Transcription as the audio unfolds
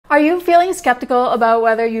Are you feeling skeptical about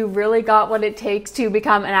whether you really got what it takes to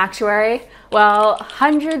become an actuary? Well,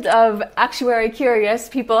 hundreds of actuary-curious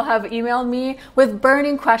people have emailed me with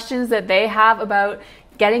burning questions that they have about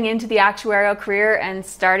getting into the actuarial career and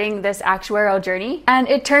starting this actuarial journey. And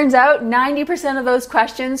it turns out 90% of those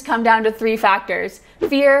questions come down to three factors: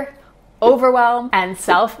 fear, overwhelm, and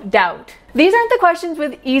self-doubt. These aren't the questions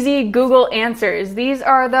with easy Google answers. These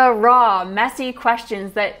are the raw, messy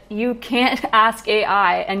questions that you can't ask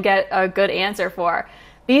AI and get a good answer for.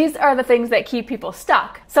 These are the things that keep people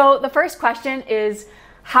stuck. So the first question is,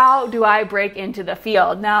 how do I break into the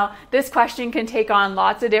field? Now, this question can take on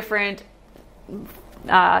lots of different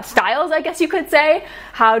styles, I guess you could say.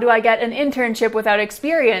 How do I get an internship without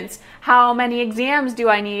experience? How many exams do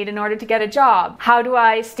I need in order to get a job? How do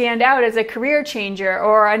I stand out as a career changer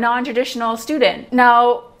or a non-traditional student?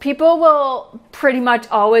 Now, people will pretty much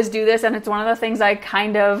always do this, and it's one of the things I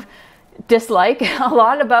kind of dislike a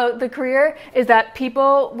lot about the career, is that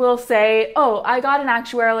people will say, oh, I got an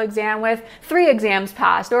actuarial exam with 3 exams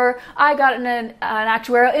passed, or I got an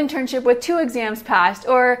actuarial internship with 2 exams passed,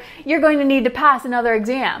 or you're going to need to pass another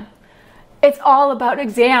exam. It's all about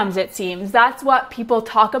exams, it seems. That's what people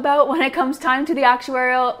talk about when it comes time to talk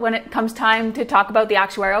about the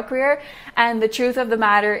actuarial career. And the truth of the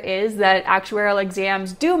matter is that actuarial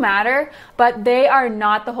exams do matter, but they are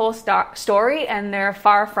not the whole story, and they're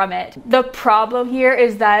far from it. The problem here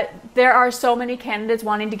is that there are so many candidates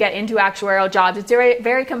wanting to get into actuarial jobs. It's very,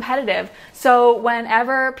 very competitive. So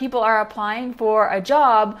whenever people are applying for a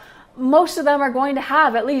job, most of them are going to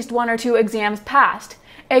have at least 1 or 2 exams passed.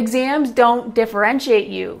 Exams don't differentiate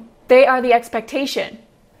you. They are the expectation.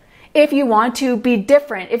 If you want to be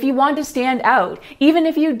different, if you want to stand out, even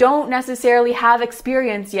if you don't necessarily have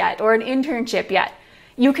experience yet or an internship yet,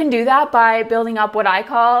 you can do that by building up what I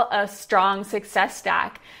call a strong success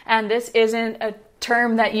stack. And this isn't a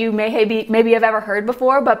term that you maybe have ever heard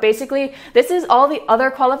before, but basically this is all the other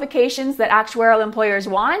qualifications that actuarial employers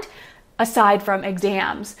want, aside from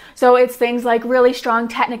exams. So it's things like really strong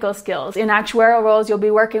technical skills. In actuarial roles, you'll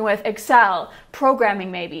be working with Excel,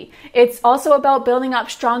 programming maybe. It's also about building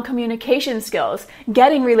up strong communication skills,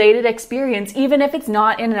 getting related experience, even if it's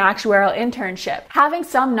not in an actuarial internship. Having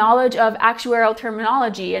some knowledge of actuarial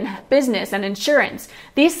terminology and business and insurance.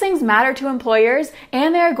 These things matter to employers,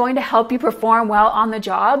 and they're going to help you perform well on the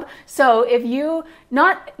job. So if you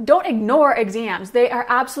don't ignore exams. They are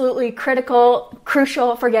absolutely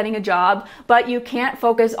crucial for getting a job, but you can't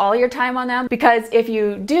focus all your time on them, because if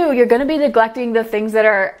you do, you're going to be neglecting the things that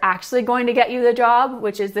are actually going to get you the job,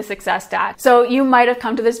 which is the success stack. So you might have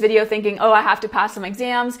come to this video thinking, oh, I have to pass some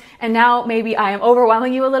exams, and now maybe I am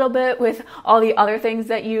overwhelming you a little bit with all the other things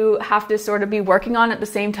that you have to sort of be working on at the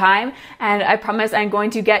same time. And I promise I'm going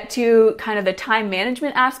to get to kind of the time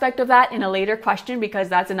management aspect of that in a later question, because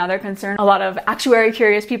that's another concern a lot of actuary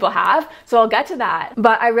curious people have. So I'll get to that.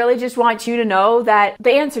 But I really just want you to know that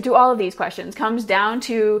the answer to all of these questions comes down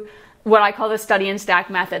to what I call the study and stack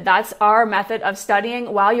method. That's our method of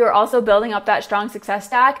studying while you're also building up that strong success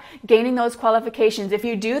stack, gaining those qualifications. If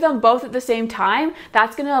you do them both at the same time,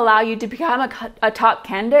 that's going to allow you to become a top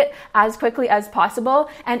candidate as quickly as possible.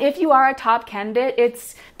 And if you are a top candidate,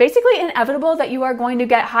 it's basically inevitable that you are going to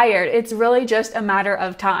get hired. It's really just a matter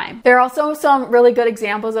of time. There are also some really good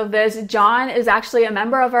examples of this. John is actually a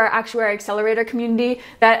member of our Actuary Accelerator community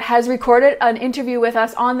that has recorded an interview with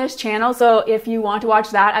us on this channel. So if you want to watch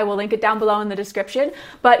that, I will link it down below in the description.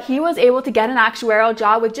 But he was able to get an actuarial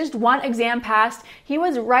job with just 1 exam passed. He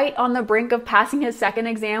was right on the brink of passing his 2nd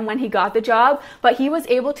exam when he got the job, but he was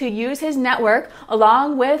able to use his network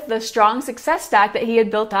along with the strong success stack that he had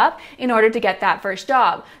built up in order to get that first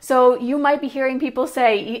job. So you might be hearing people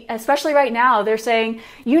say, especially right now, they're saying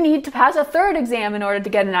you need to pass a 3rd exam in order to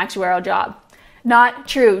get an actuarial job. Not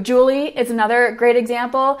true. Julie is another great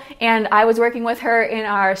example, and I was working with her in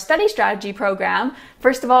our study strategy program.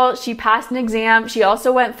 First of all, she passed an exam. She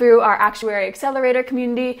also went through our Actuary Accelerator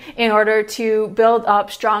community in order to build up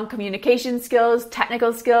strong communication skills,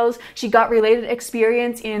 technical skills. She got related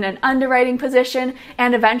experience in an underwriting position,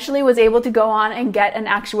 and eventually was able to go on and get an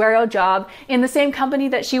actuarial job in the same company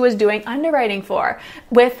that she was doing underwriting for,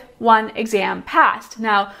 with 1 exam passed.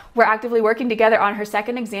 Now, we're actively working together on her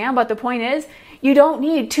 2nd exam, but the point is, you don't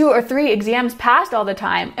need 2 or 3 exams passed all the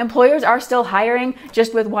time. Employers are still hiring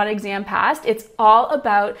just with 1 exam passed. It's all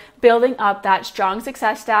about building up that strong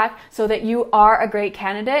success stack so that you are a great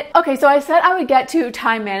candidate. Okay, so I said I would get to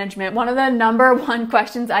time management. One of the number 1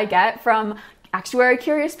 questions I get from actuary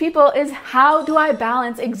curious people is, how do I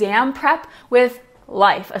balance exam prep with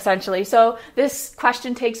life, essentially? So this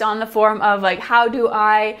question takes on the form of like, how do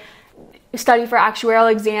I study for actuarial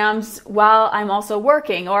exams while I'm also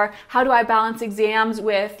working? Or how do I balance exams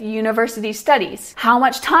with university studies? How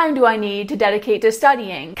much time do I need to dedicate to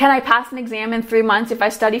studying? Can I pass an exam in 3 months if I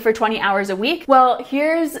study for 20 hours a week? Well,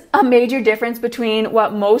 here's a major difference between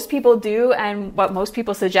what most people do and what most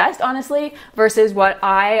people suggest, honestly, versus what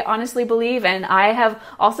I honestly believe. And I have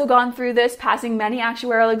also gone through this, passing many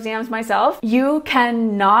actuarial exams myself. You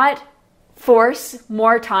cannot force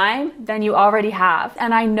more time than you already have.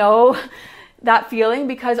 And I know that feeling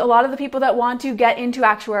because a lot of the people that want to get into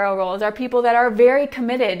actuarial roles are people that are very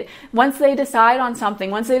committed. Once they decide on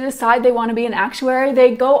something, once they decide they want to be an actuary,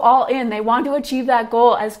 they go all in. They want to achieve that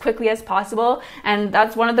goal as quickly as possible. And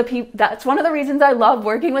that's one of the reasons I love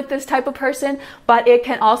working with this type of person, but it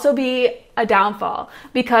can also be a downfall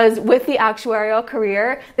because with the actuarial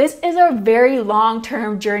career, this is a very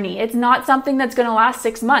long-term journey. It's not something that's going to last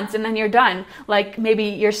 6 months and then you're done, like maybe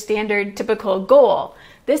your standard typical goal.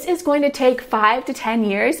 This is going to take 5 to 10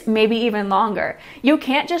 years, maybe even longer. You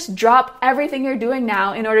can't just drop everything you're doing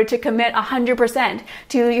now in order to commit 100%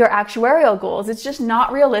 to your actuarial goals. It's just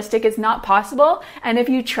not realistic. It's not possible. And if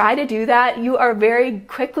you try to do that, you are very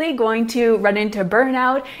quickly going to run into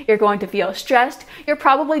burnout. You're going to feel stressed. You're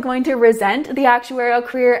probably going to resent the actuarial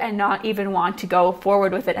career and not even want to go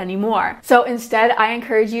forward with it anymore. So instead, I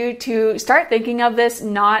encourage you to start thinking of this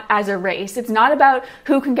not as a race. It's not about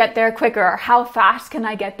who can get there quicker or how fast can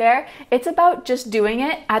I get there. It's about just doing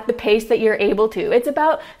it at the pace that you're able to. It's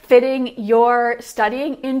about fitting your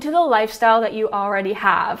studying into the lifestyle that you already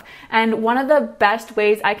have. And one of the best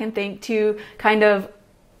ways I can think to kind of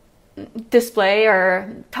display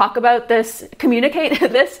or talk about this, communicate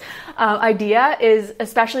this idea is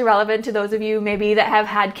especially relevant to those of you maybe that have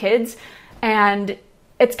had kids. And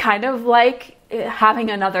it's kind of like having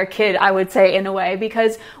another kid, I would say, in a way,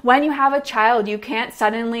 because when you have a child, you can't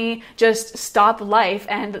suddenly just stop life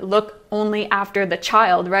and look only after the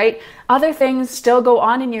child, right? Other things still go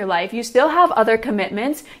on in your life. You still have other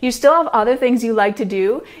commitments. You still have other things you like to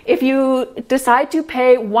do. If you decide to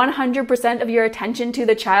pay 100% of your attention to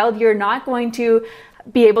the child, you're not going to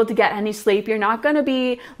be able to get any sleep. You're not going to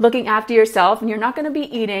be looking after yourself and you're not going to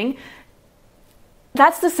be eating.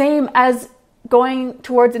 That's the same as going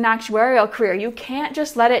towards an actuarial career. You can't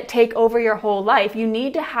just let it take over your whole life. You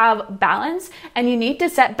need to have balance and you need to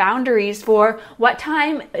set boundaries for what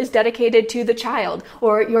time is dedicated to the child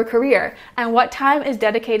or your career and what time is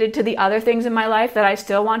dedicated to the other things in my life that I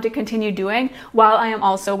still want to continue doing while I am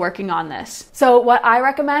also working on this. So what I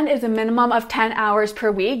recommend is a minimum of 10 hours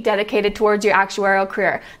per week dedicated towards your actuarial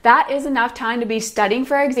career. That is enough time to be studying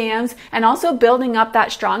for exams and also building up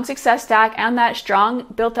that strong success stack and that strong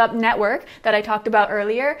built up network that I talked about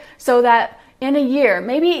earlier, so that in a year,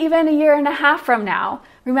 maybe even a year and a half from now,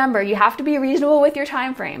 remember, you have to be reasonable with your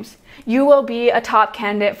time frames. You will be a top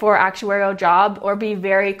candidate for actuarial job or be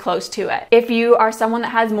very close to it. If you are someone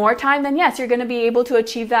that has more time, then yes, you're going to be able to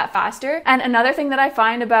achieve that faster. And another thing that I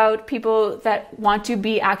find about people that want to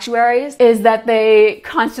be actuaries is that they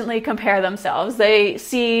constantly compare themselves. They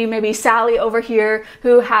see maybe Sally over here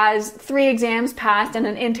who has 3 exams passed and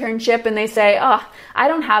an internship and they say, oh, I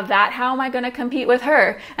don't have that. How am I going to compete with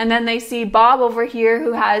her? And then they see Bob over here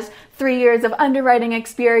who has 3 years of underwriting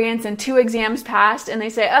experience and 2 exams passed and they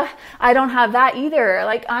say, I don't have that either.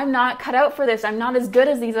 Like, I'm not cut out for this. I'm not as good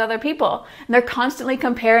as these other people. And they're constantly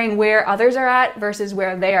comparing where others are at versus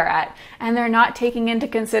where they are at. And they're not taking into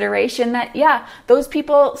consideration that, yeah, those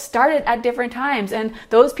people started at different times and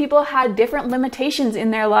those people had different limitations in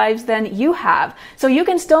their lives than you have. So you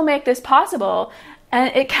can still make this possible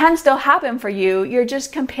and it can still happen for you. You're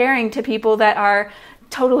just comparing to people that are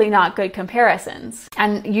totally not good comparisons.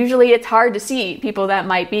 And usually it's hard to see people that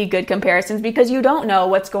might be good comparisons because you don't know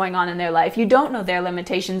what's going on in their life. You don't know their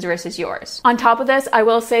limitations versus yours. On top of this, I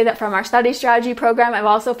will say that from our study strategy program, I've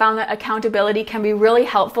also found that accountability can be really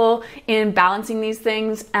helpful in balancing these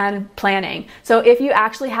things and planning. So if you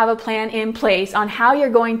actually have a plan in place on how you're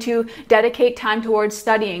going to dedicate time towards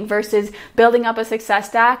studying versus building up a success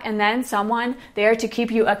stack and then someone there to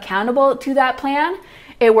keep you accountable to that plan,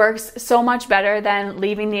 it works so much better than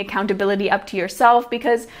leaving the accountability up to yourself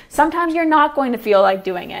because sometimes you're not going to feel like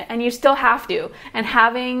doing it and you still have to. And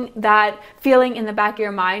having that feeling in the back of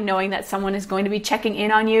your mind, knowing that someone is going to be checking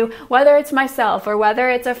in on you, whether it's myself or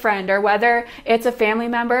whether it's a friend or whether it's a family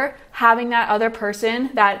member, having that other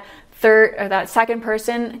person, that third or that second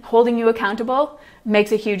person holding you accountable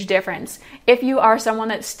makes a huge difference. If you are someone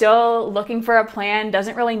that's still looking for a plan,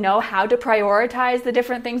 doesn't really know how to prioritize the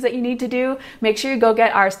different things that you need to do, make sure you go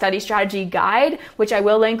get our study strategy guide, which I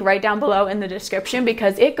will link right down below in the description,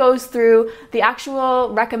 because it goes through the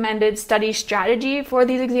actual recommended study strategy for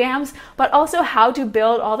these exams, but also how to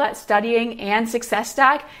build all that studying and success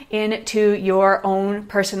stack into your own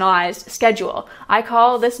personalized schedule. I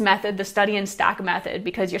call this method the study and stack method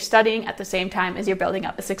because you're studying at the same time as you're building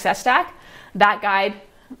up a success stack. That guide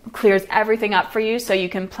clears everything up for you so you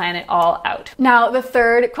can plan it all out. Now, the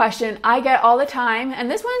third question I get all the time,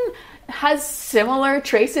 and this one has similar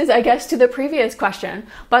traces, I guess, to the previous question,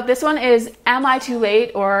 but this one is, am I too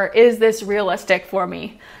late, or is this realistic for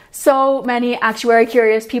me? So many actuary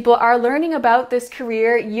curious people are learning about this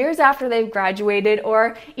career years after they've graduated,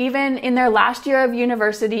 or even in their last year of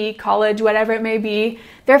university, college, whatever it may be.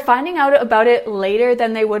 They're finding out about it later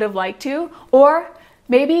than they would have liked to, or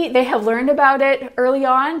maybe they have learned about it early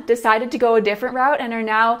on, decided to go a different route, and are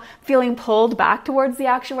now feeling pulled back towards the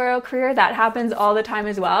actuarial career. That happens all the time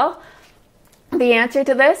as well. The answer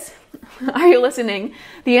to this, are you listening?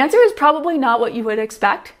 The answer is probably not what you would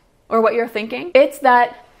expect or what you're thinking. It's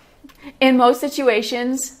that in most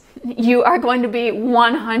situations, you are going to be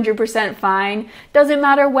 100% fine. Doesn't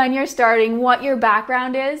matter when you're starting, what your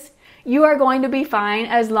background is. You are going to be fine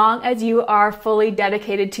as long as you are fully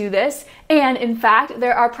dedicated to this. And in fact,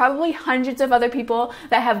 there are probably hundreds of other people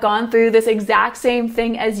that have gone through this exact same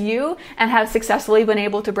thing as you and have successfully been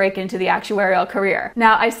able to break into the actuarial career.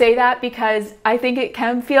 Now, I say that because I think it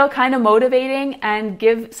can feel kind of motivating and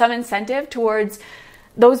give some incentive towards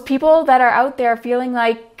those people that are out there feeling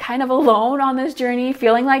like kind of alone on this journey,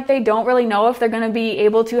 feeling like they don't really know if they're going to be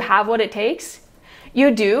able to have what it takes. You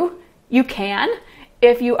do. You can,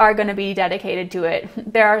 if you are going to be dedicated to it.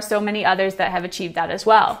 There are so many others that have achieved that as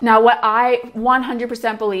well. Now, what I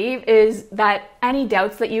 100% believe is that any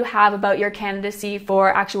doubts that you have about your candidacy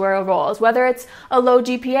for actuarial roles, whether it's a low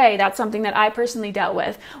GPA, that's something that I personally dealt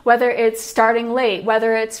with, whether it's starting late,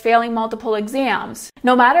 whether it's failing multiple exams,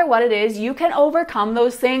 no matter what it is, you can overcome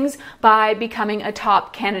those things by becoming a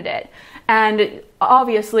top candidate. And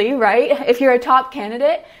obviously, right, if you're a top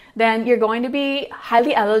candidate, then you're going to be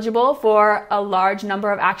highly eligible for a large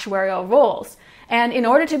number of actuarial roles. And in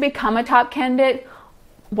order to become a top candidate,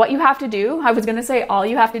 what you have to do, I was going to say all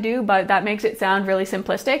you have to do, but that makes it sound really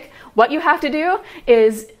simplistic. What you have to do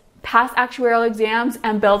is pass actuarial exams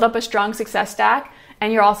and build up a strong success stack.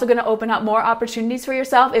 And you're also going to open up more opportunities for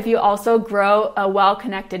yourself if you also grow a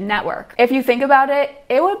well-connected network. If you think about it,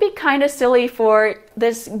 it would be kind of silly for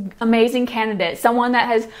this amazing candidate, someone that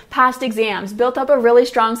has passed exams, built up a really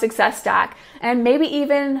strong success stack, and maybe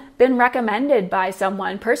even been recommended by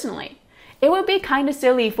someone personally. It would be kind of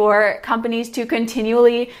silly for companies to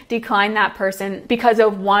continually decline that person because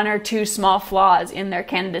of one or two small flaws in their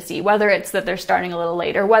candidacy, whether it's that they're starting a little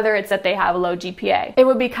late or whether it's that they have a low GPA. It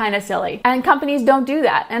would be kind of silly. And companies don't do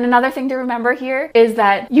that. And another thing to remember here is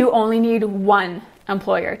that you only need one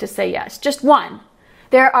employer to say yes, just one.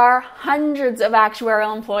 There are hundreds of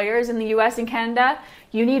actuarial employers in the US and Canada.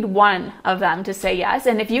 You need one of them to say yes.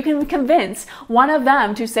 And if you can convince one of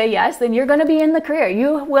them to say yes, then you're going to be in the career.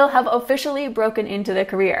 You will have officially broken into the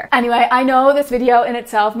career. Anyway, I know this video in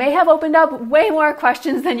itself may have opened up way more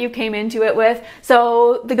questions than you came into it with.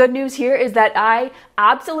 So the good news here is that I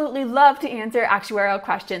absolutely love to answer actuarial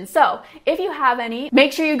questions. So if you have any,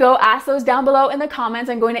 make sure you go ask those down below in the comments.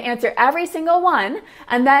 I'm going to answer every single one.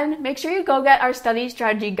 And then make sure you go get our study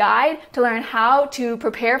strategy guide to learn how to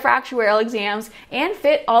prepare for actuarial exams and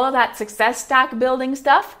fit all of that success stack building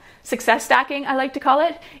stuff, success stacking I like to call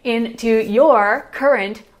it, into your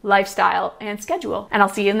current lifestyle and schedule. And I'll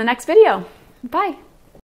see you in the next video. Bye.